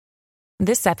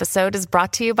This episode is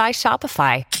brought to you by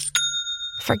Shopify.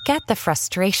 Forget the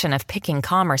frustration of picking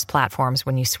commerce platforms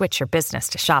when you switch your business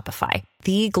to Shopify,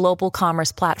 the global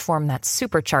commerce platform that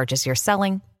supercharges your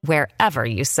selling wherever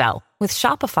you sell. With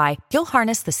Shopify, you'll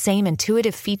harness the same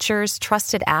intuitive features,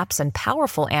 trusted apps, and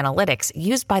powerful analytics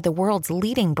used by the world's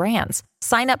leading brands.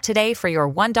 Sign up today for your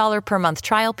 $1 per month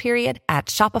trial period at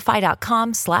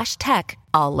shopify.com/tech,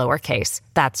 all lowercase.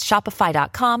 That's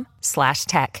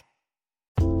shopify.com/tech.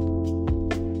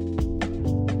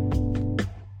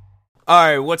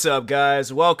 Alright, what's up,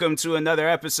 guys? Welcome to another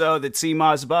episode of the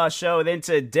T-Moz Boss Show. And in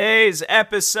today's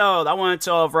episode, I want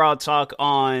to overall talk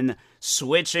on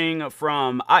switching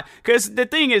from... Because the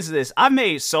thing is this, I've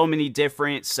made so many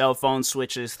different cell phone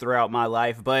switches throughout my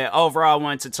life, but overall I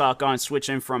wanted to talk on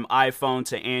switching from iPhone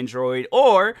to Android,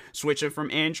 or switching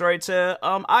from Android to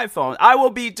iPhone. I will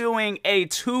be doing a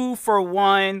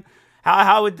 2-for-1...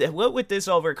 What would this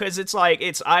over? Because it's like,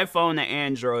 it's iPhone to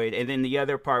Android, and then the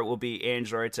other part will be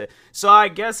Android to... So I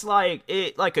guess like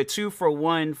a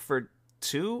 2-for-1 for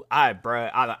 2?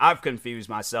 I've confused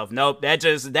myself. Nope,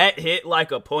 that hit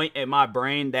like a point in my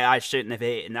brain that I shouldn't have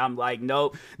hit, and I'm like,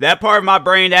 nope, that part of my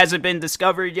brain hasn't been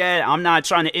discovered yet. I'm not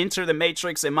trying to enter the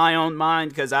matrix in my own mind,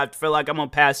 because I feel like I'm gonna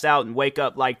pass out and wake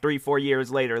up like 3-4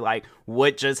 years later, like,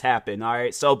 what just happened? All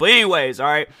right, so, but anyways, all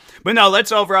right, but no,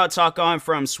 let's overall talk on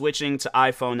from switching to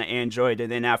iPhone to Android, and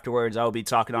then afterwards I'll be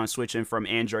talking on switching from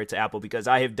Android to Apple, because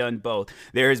I have done both.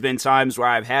 There has been times where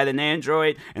I've had an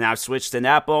Android and I've switched to an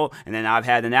Apple, and then I've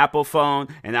had an Apple phone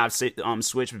and I've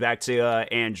switched back to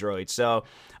Android. So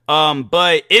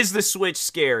but is the switch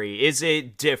scary? Is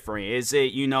it different? Is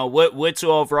it, what to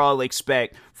overall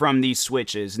expect from these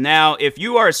switches? Now, if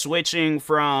you are switching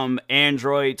from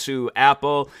Android to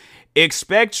Apple,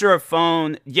 expect the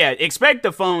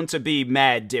phone to be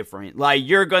mad different. Like,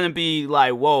 you're gonna be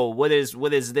like, whoa, what is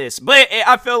this? But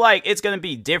I feel like it's gonna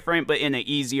be different, but in an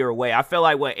easier way. I feel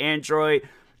like with Android,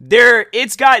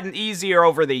 it's gotten easier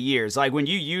over the years, like when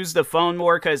you use the phone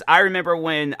more, because I remember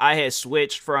when I had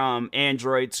switched from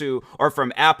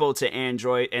Apple to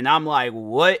Android, and I'm like,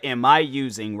 what am I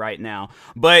using right now?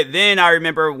 But then I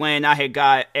remember when I had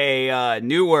got a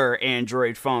newer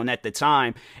Android phone at the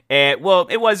time, and well,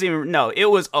 it was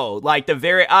old, like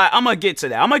I'm gonna get to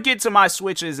that. I'm gonna get to my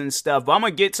switches and stuff, but I'm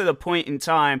gonna get to the point in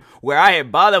time where I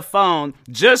had bought a phone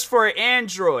just for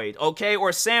Android, okay, or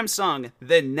Samsung,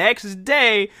 the next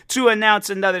day to announce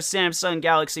another Samsung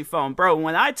Galaxy phone. Bro,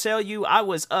 when I tell you I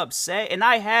was upset, and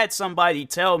I had somebody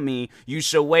tell me you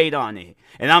should wait on it,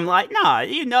 and I'm like, nah,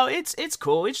 it's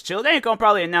cool, it's chill. They ain't gonna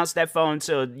probably announce that phone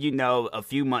until, a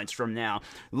few months from now.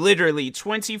 Literally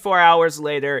 24 hours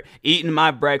later, eating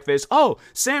my breakfast. Oh,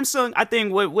 Samsung, I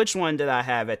think, which one did I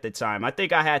have at the time? I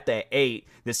think I had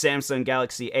the Samsung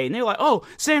Galaxy 8, and they're like, oh,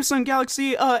 Samsung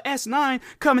Galaxy S9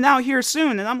 coming out here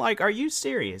soon, and I'm like, are you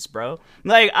serious, bro?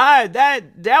 Like,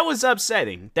 that was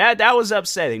upsetting. That was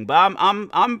upsetting, but I'm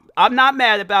not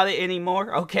mad about it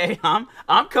anymore. Okay, I'm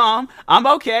calm, I'm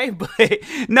okay. But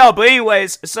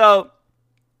anyways, so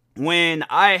when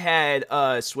I had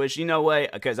switched, you know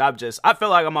what? Because I feel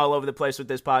like I'm all over the place with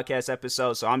this podcast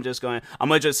episode, so I'm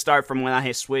gonna just start from when I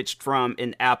had switched from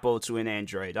an Apple to an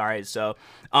Android. All right, so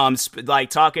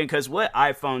talking, because what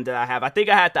iPhone did I have? I think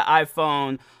I had the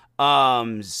iPhone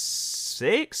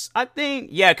 6, I think.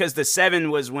 Yeah, because the 7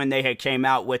 was when they had came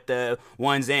out with the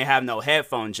ones that didn't have no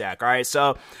headphone jack. All right,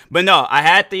 so, but no, I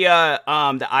had the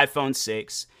iPhone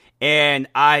 6. And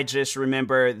I just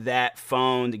remember that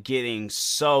phone getting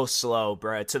so slow,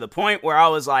 bruh, to the point where I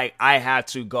was like, I have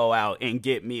to go out and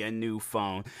get me a new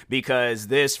phone because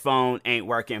this phone ain't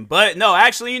working. But no,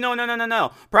 actually,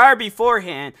 no. Prior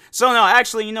beforehand, so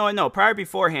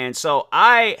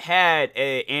I had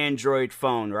an Android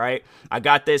phone, right? I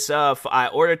got this, I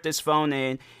ordered this phone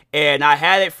in, and I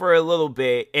had it for a little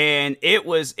bit, and it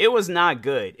was not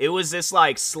good. It was this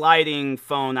like sliding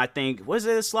phone, I think. Was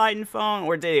it a sliding phone,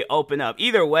 or did it open up?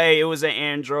 Either way, it was an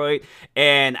Android,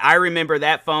 and I remember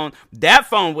that phone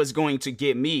was going to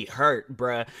get me hurt,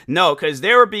 bruh. No, because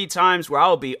there would be times where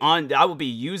I would be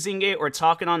using it or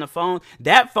talking on the phone.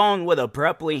 That phone would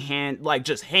abruptly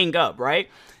just hang up, right?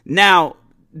 Now,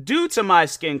 due to my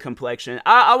skin complexion,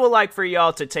 I would like for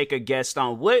y'all to take a guess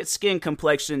on what skin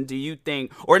complexion do you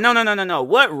think, or no,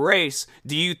 what race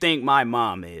do you think my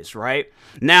mom is, right?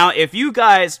 Now, if you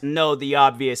guys know the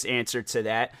obvious answer to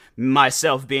that,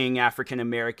 myself being African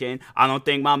American, I don't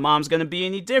think my mom's gonna be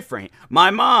any different. My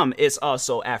mom is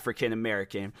also African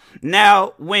American.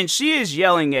 Now, when she is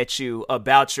yelling at you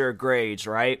about your grades,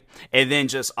 right? And then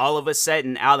just all of a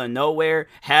sudden, out of nowhere,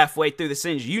 halfway through the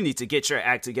sentence, you need to get your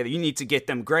act together. You need to get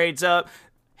them grades up,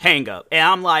 hang up. And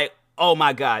I'm like, oh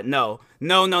my God, no.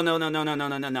 No, no, no, no, no, no, no,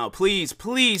 no, no, no. Please,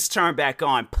 please turn back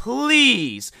on.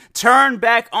 Please turn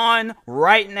back on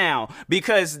right now.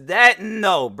 Because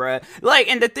no, bruh. Like,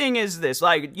 and the thing is this,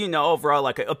 like, you know, overall,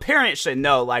 like, a parent should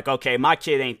know, like, okay, my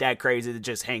kid ain't that crazy to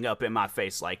just hang up in my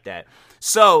face like that.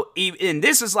 So, and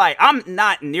this is like, I'm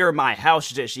not near my house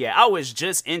just yet. I was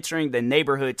just entering the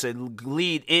neighborhood to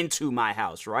lead into my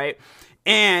house, right?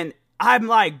 And I'm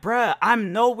like, bruh,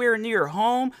 I'm nowhere near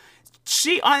home.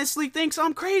 She honestly thinks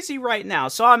I'm crazy right now.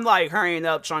 So I'm like hurrying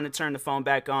up, trying to turn the phone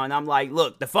back on. I'm like,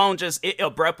 look, the phone it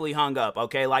abruptly hung up.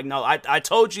 Okay. Like, no, I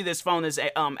told you this phone is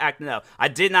acting up. I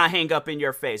did not hang up in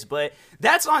your face, but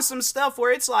that's on some stuff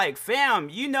where it's like, fam,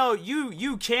 you know,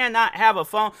 you cannot have a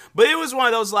phone. But it was one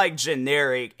of those like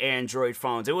generic Android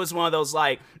phones. It was one of those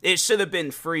like, it should have been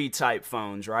free type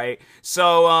phones. Right.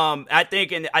 So, I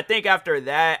think after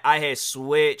that I had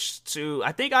switched to,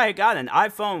 I think I had got an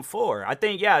iPhone 4.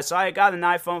 So I got an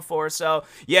iPhone 4. So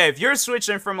yeah, if you're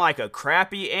switching from like a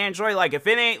crappy Android, like if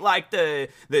it ain't like the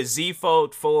Z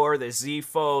Fold 4, the Z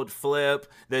Fold Flip,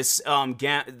 the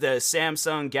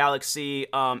Samsung Galaxy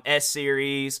S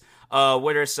series,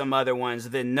 what are some other ones?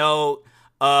 The Note,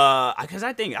 because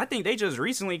I think they just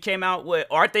recently came out with,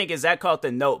 or I think is that called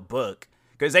the Notebook?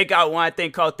 Because they got one, I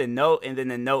think, called the Note, and then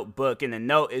the Notebook. And the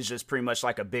Note is just pretty much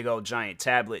like a big old giant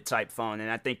tablet type phone.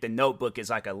 And I think the Notebook is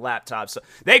like a laptop. So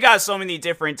they got so many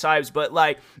different types. But,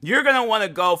 like, you're going to want to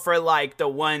go for, like, the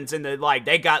ones in the, like,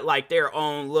 they got, like, their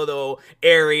own little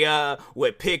area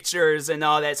with pictures and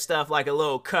all that stuff. Like a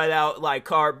little cutout, like,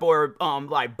 cardboard,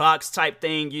 like, box type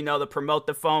thing, you know, to promote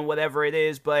the phone, whatever it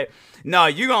is. But, no,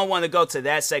 you're going to want to go to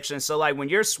that section. So, like, when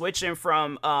you're switching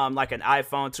from, like, an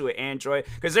iPhone to an Android,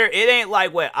 because it ain't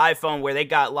like with iPhone where they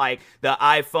got like the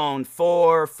iPhone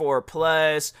 4, 4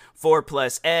 Plus, 4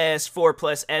 Plus S, 4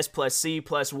 Plus S Plus C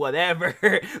Plus whatever.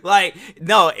 Like,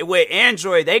 no, with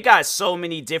Android, they got so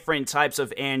many different types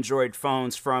of Android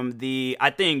phones from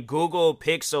I think Google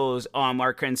Pixels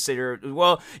are considered,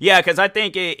 well, yeah, because I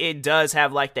think it does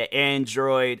have like the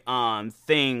Android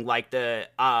thing, like the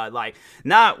like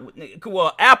not,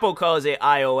 well, Apple calls it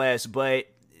iOS, but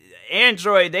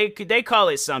Android, they call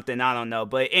it something, I don't know.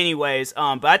 But anyways,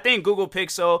 but I think Google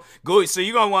Pixel, so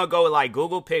you're gonna want to go with like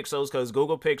Google Pixels, because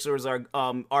Google Pixels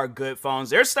are good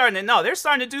phones. They're starting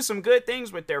to do some good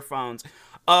things with their phones.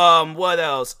 What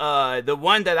else? The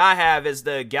one that I have is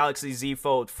the Galaxy Z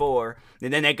Fold 4,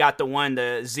 and then they got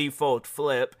the Z Fold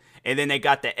Flip, and then they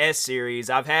got the S series.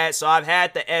 I've had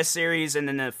the S series and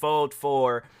then the Fold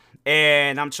 4.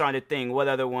 And I'm trying to think what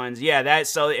other ones. Yeah,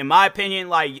 so in my opinion,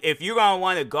 like, if you're going to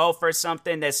want to go for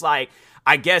something that's like,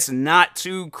 I guess not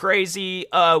too crazy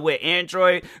with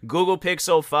Android, Google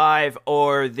Pixel 5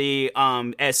 or the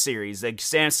S series, the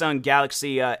Samsung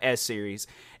Galaxy S series.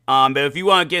 But if you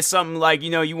want to get something like,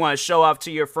 you know, you want to show off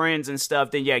to your friends and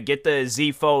stuff, then yeah, get the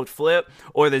Z Fold Flip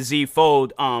or the Z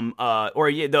Fold,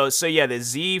 the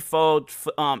Z Fold,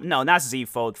 no, not Z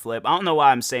Fold Flip. I don't know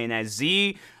why I'm saying that.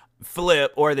 Z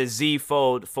Flip or the Z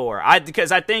Fold 4.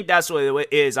 Because I think that's what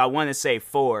it is. I want to say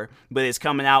 4, but it's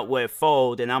coming out with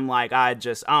Fold, and I'm like, I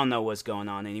don't know what's going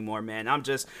on anymore, man. I've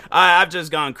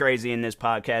just gone crazy in this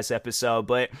podcast episode.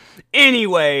 But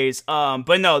anyways,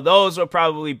 but no, those will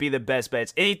probably be the best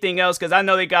bets. Anything else? Because I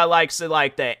know they got like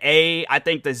the A, I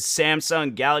think the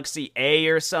Samsung Galaxy A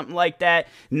or something like that.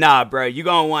 Nah, bro, you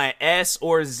gonna want S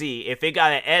or Z. If it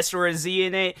got an S or a Z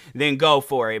in it, then go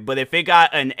for it. But if it got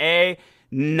an A,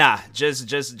 nah,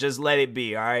 just let it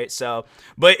be, all right? So,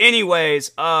 but anyways,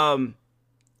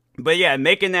 but yeah,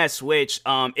 making that switch,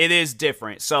 it is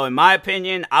different. So in my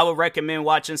opinion, I would recommend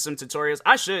watching some tutorials.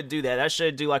 I should do that. I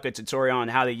should do like a tutorial on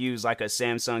how to use like a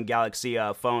Samsung Galaxy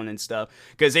phone and stuff,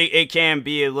 because it can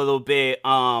be a little bit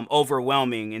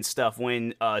overwhelming and stuff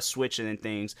when switching and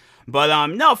things. But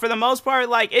no, for the most part,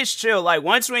 like, it's chill. Like,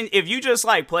 if you just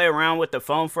like play around with the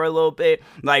phone for a little bit,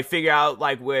 like figure out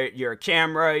like where your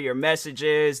camera, your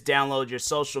messages, download your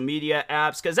social media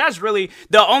apps, because that's really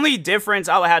the only difference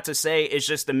I would have to say is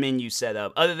just the menu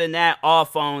setup. Other than that, all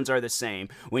phones are the same.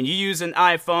 When you use an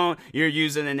iPhone, you're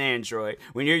using an Android.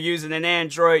 When you're using an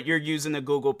Android, you're using a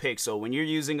Google Pixel. When you're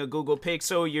using a Google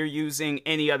Pixel, you're using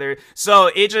any other.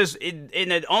 So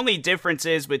the only difference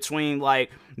is between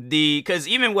like because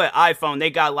even with iPhone, they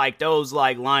got like those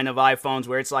like line of iPhones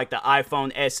where it's like the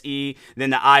iPhone SE, then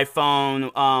the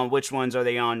iPhone, which ones are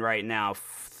they on right now?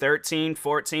 13,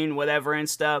 14, whatever and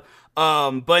stuff.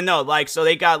 But no, like, so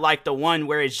they got like the one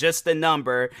where it's just the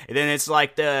number, and then it's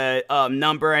like the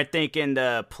number, I think, in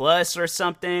the plus or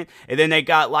something, and then they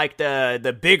got like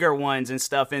the bigger ones and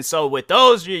stuff. And so with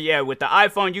those, with the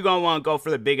iPhone, you're gonna want to go for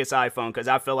the biggest iPhone, because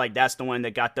I feel like that's the one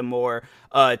that got the more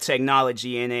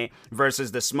technology in it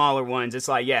versus the smaller ones. It's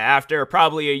like, after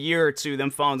probably a year or two, them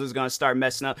phones is gonna start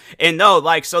messing up. And no,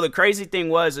 like, so the crazy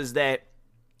thing is that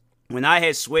when I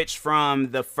had switched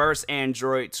from the first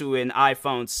Android to an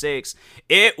iPhone 6,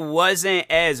 it wasn't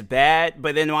as bad.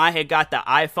 But then when I had got the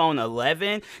iPhone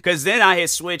 11, because then I had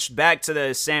switched back to the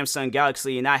Samsung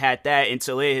Galaxy, and I had that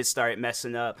until it had started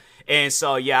messing up. And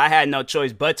so, I had no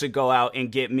choice but to go out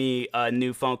and get me a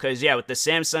new phone. Because, with the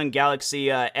Samsung Galaxy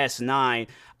S9,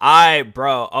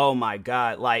 oh my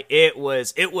God, like, it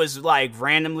was like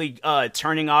randomly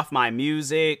turning off my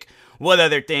music. What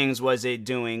other things was it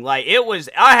doing? Like,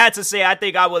 I had to say, I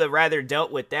think I would have rather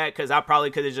dealt with that, because I probably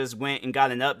could have just went and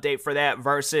got an update for that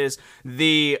versus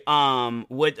the,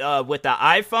 with the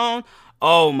iPhone.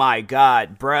 Oh my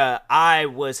God, bruh, I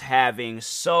was having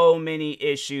so many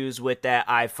issues with that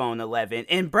iPhone 11.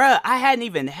 And bruh, I hadn't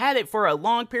even had it for a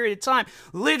long period of time.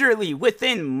 Literally,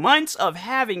 within months of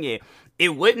having it,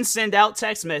 it wouldn't send out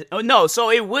text messages. Oh, no, so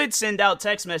it would send out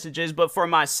text messages, but for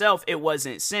myself, it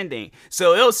wasn't sending.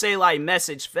 So it'll say, like,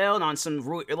 message failed on some,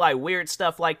 like, weird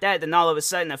stuff like that. Then all of a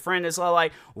sudden, a friend is all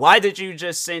like, why did you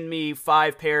just send me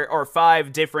 5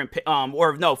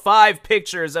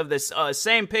 pictures of this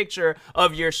same picture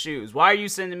of your shoes? Why are you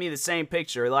sending me the same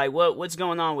picture? Like, what's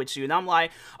going on with you? And I'm like,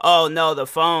 oh, no, the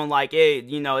phone, like,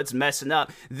 it's messing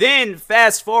up. Then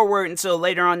fast forward until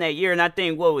later on that year, and I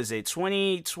think, what was it,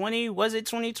 2020? Was it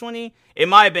 2020? It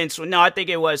might have been, I think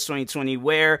it was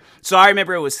 2020, so I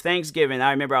remember it was Thanksgiving.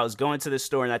 I remember I was going to the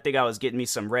store, and I think I was getting me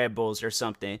some Red Bulls or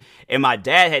something, and my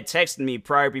dad had texted me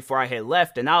before I had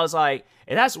left, and I was like,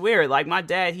 and that's weird, like, my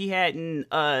dad, he hadn't,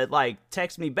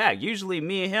 text me back. Usually,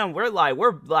 me and him,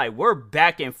 we're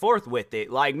back and forth with it.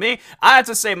 Like, I have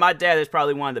to say, my dad is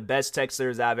probably one of the best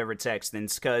texters I've ever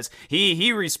texted, because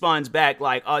he responds back,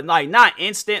 like, not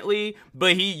instantly,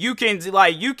 but you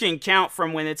can count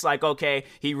from when it's like, okay,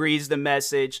 he reads the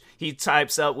message, he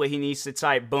types up what he needs to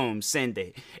type, boom, send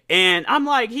it. And I'm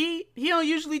like, he don't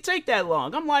usually take that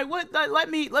long. I'm like, what? Let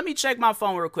me check my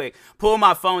phone real quick. Pull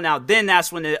my phone out. Then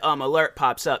that's when the alert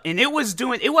pops up. And it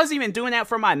wasn't even doing that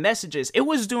for my messages. It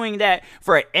was doing that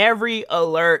for every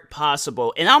alert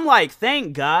possible. And I'm like,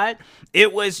 thank God.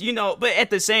 It was, but at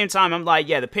the same time, I'm like,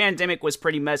 the pandemic was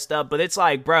pretty messed up, but it's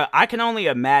like, bro, I can only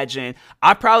imagine,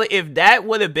 if that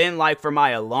would have been like for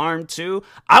my alarm too,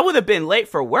 I would have been late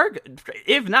for work,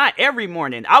 if not every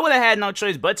morning. I would have had no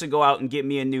choice but to go out and get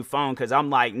me a new phone, because I'm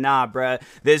like, nah, bro,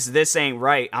 this ain't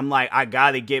right. I'm like, I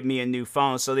gotta get me a new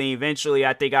phone. So then eventually,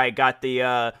 I think I got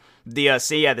the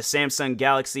Samsung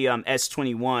Galaxy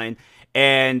S21.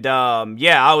 And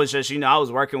I was just, I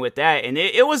was working with that, and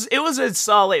it was a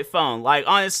solid phone. Like,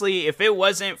 honestly, if it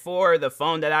wasn't for the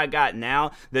phone that I got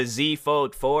now, the Z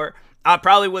Fold 4, I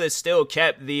probably would have still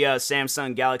kept the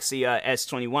Samsung Galaxy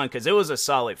S21, because it was a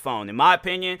solid phone. In my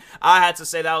opinion, I had to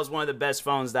say that was one of the best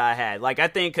phones that I had. Like, I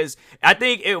think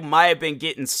it might have been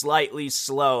getting slightly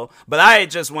slow, but I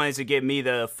had just wanted to get me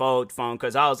the Fold phone,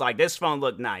 because I was like, this phone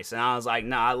looked nice, and I was like,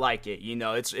 nah, I like it.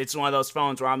 It's one of those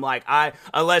phones where I'm like,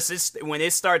 when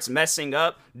it starts messing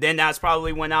up, then that's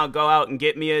probably when I'll go out and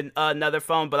get me another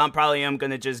phone, but I'm probably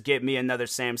gonna just get me another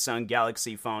Samsung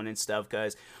Galaxy phone and stuff,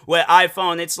 because with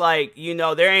iPhone, it's like,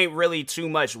 there ain't really too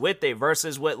much with it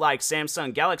versus with like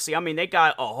Samsung Galaxy. I mean, they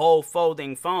got a whole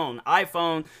folding phone.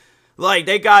 iPhone, like,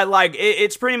 they got like,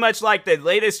 it's pretty much like the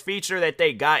latest feature that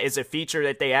they got is a feature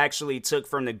that they actually took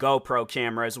from the GoPro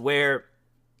cameras, where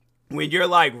when you're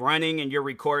like running and you're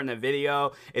recording a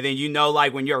video, and then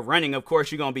like when you're running, of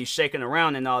course you're gonna be shaking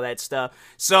around and all that stuff.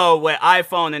 So with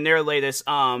iPhone and their latest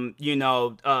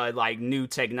like new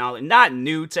technology, not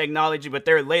new technology, but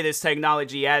their latest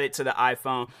technology added to the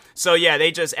iPhone. So they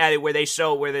just added where they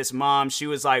showed where this mom, she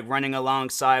was like running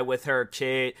alongside with her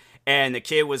kid, and the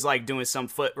kid was like doing some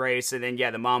foot race, and then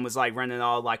the mom was like running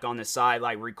all like on the side,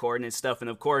 like recording and stuff. And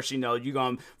of course,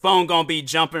 phone gonna be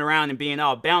jumping around and being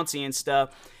all bouncy and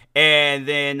stuff. And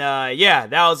then,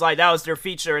 that was their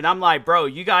feature. And I'm like, bro,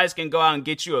 you guys can go out and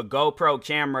get you a GoPro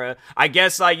camera. I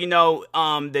guess,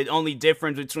 the only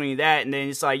difference between that and then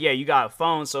it's like, you got a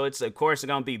phone, so it's, of course,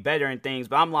 going to be better and things.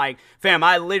 But I'm like, fam,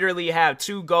 I literally have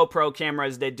 2 GoPro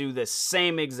cameras that do the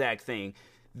same exact thing.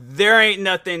 there ain't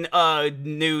nothing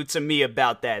new to me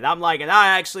about that. I'm like, and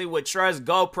I actually would trust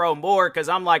GoPro more, because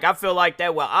I'm like, I feel like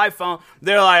that with iPhone,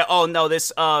 they're like, oh no, this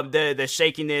the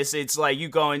shakiness, it's like you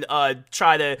go and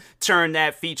try to turn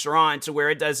that feature on to where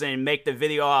it doesn't make the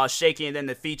video all shaky and then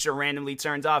the feature randomly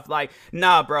turns off. Like,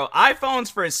 nah, bro.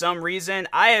 iPhones, for some reason,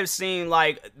 I have seen,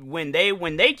 like, when they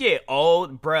get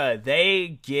old, bruh,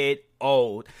 they get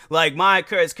old. Like,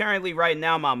 cause currently right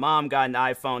now my mom got an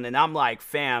iPhone, and I'm like,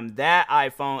 fam, that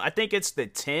iPhone, I think it's the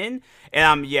 10,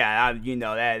 and you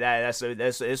know, that's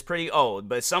it's pretty old.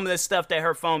 But some of the stuff that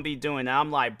her phone be doing,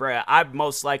 I'm like, bruh, I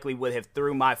most likely would have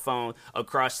threw my phone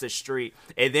across the street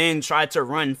and then tried to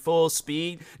run full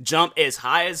speed, jump as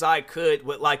high as I could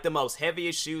with like the most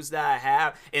heaviest shoes that I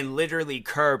have, and literally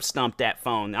curb stomp that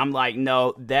phone. I'm like,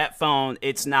 no, that phone,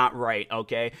 it's not right,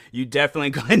 okay? You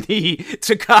definitely gonna need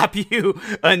to copy you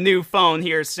a new phone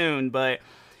here soon. But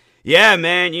yeah,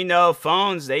 man, you know,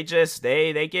 phones, they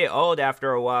get old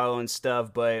after a while and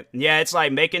stuff. But yeah, it's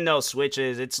like making those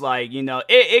switches. It's like, you know,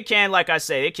 it can, like I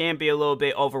said, it can be a little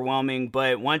bit overwhelming.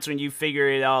 But once when you figure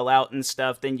it all out and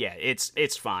stuff, then yeah,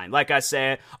 it's fine. Like I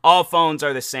said, all phones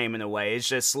are the same in a way. It's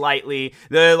just slightly,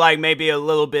 they're like maybe a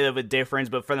little bit of a difference.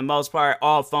 But for the most part,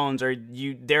 all phones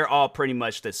they're all pretty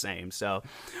much the same. So,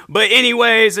 but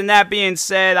anyways, and that being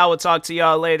said, I will talk to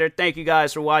y'all later. Thank you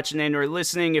guys for watching and or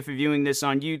listening. If you're viewing this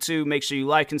on YouTube, make sure you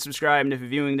like and subscribe. And if you're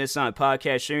viewing this on a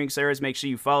podcast sharing service, make sure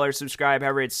you follow or subscribe,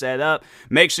 however it's set up.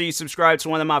 Make sure you subscribe to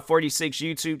one of my 46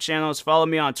 YouTube channels. Follow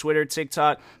me on Twitter,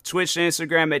 TikTok, Twitch, and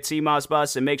Instagram at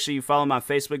TMossBoss. And make sure you follow my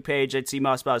Facebook page at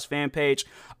TMossBoss fan page.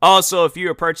 Also, if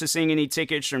you are purchasing any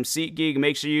tickets from SeatGeek,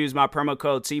 make sure you use my promo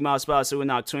code TMossBoss. It will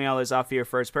knock $20 off your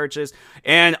first purchase.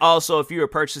 And also, if you are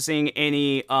purchasing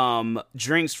any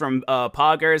drinks from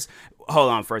Poggers,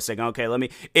 hold on for a second. Okay,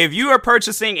 if you are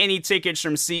purchasing any tickets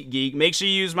from SeatGeek, make sure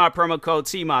you use my promo code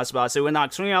TMossBoss. It will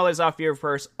knock $20 off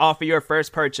of your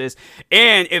first purchase.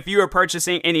 And if you are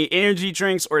purchasing any energy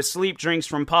drinks or sleep drinks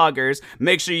from Poggers,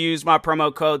 make sure you use my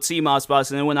promo code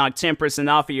TMossBoss, and it will knock 10%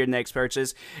 off of your next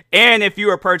purchase. And if you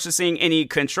are purchasing any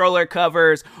controller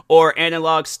covers or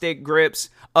analog stick grips,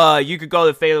 you could go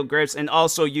to Fatal Grips and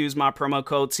also use my promo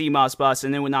code TMossBoss,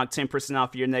 and then we'll knock 10%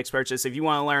 off your next purchase. If you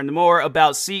want to learn more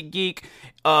about SeatGeek,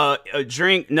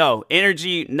 drink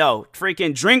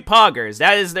Poggers.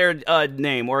 That is their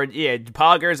name, or yeah,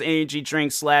 Poggers energy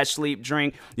drink / sleep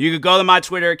drink. You could go to my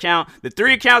Twitter account. The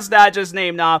 3 accounts that I just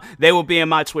named off, they will be in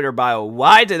my Twitter bio.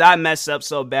 Why did I mess up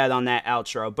so bad on that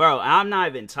outro, bro? I'm not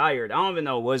even tired. I don't even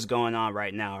know what's going on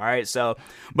right now. All right, so,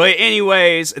 but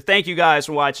anyways, thank you guys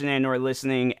for watching and or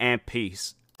listening, and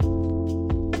peace.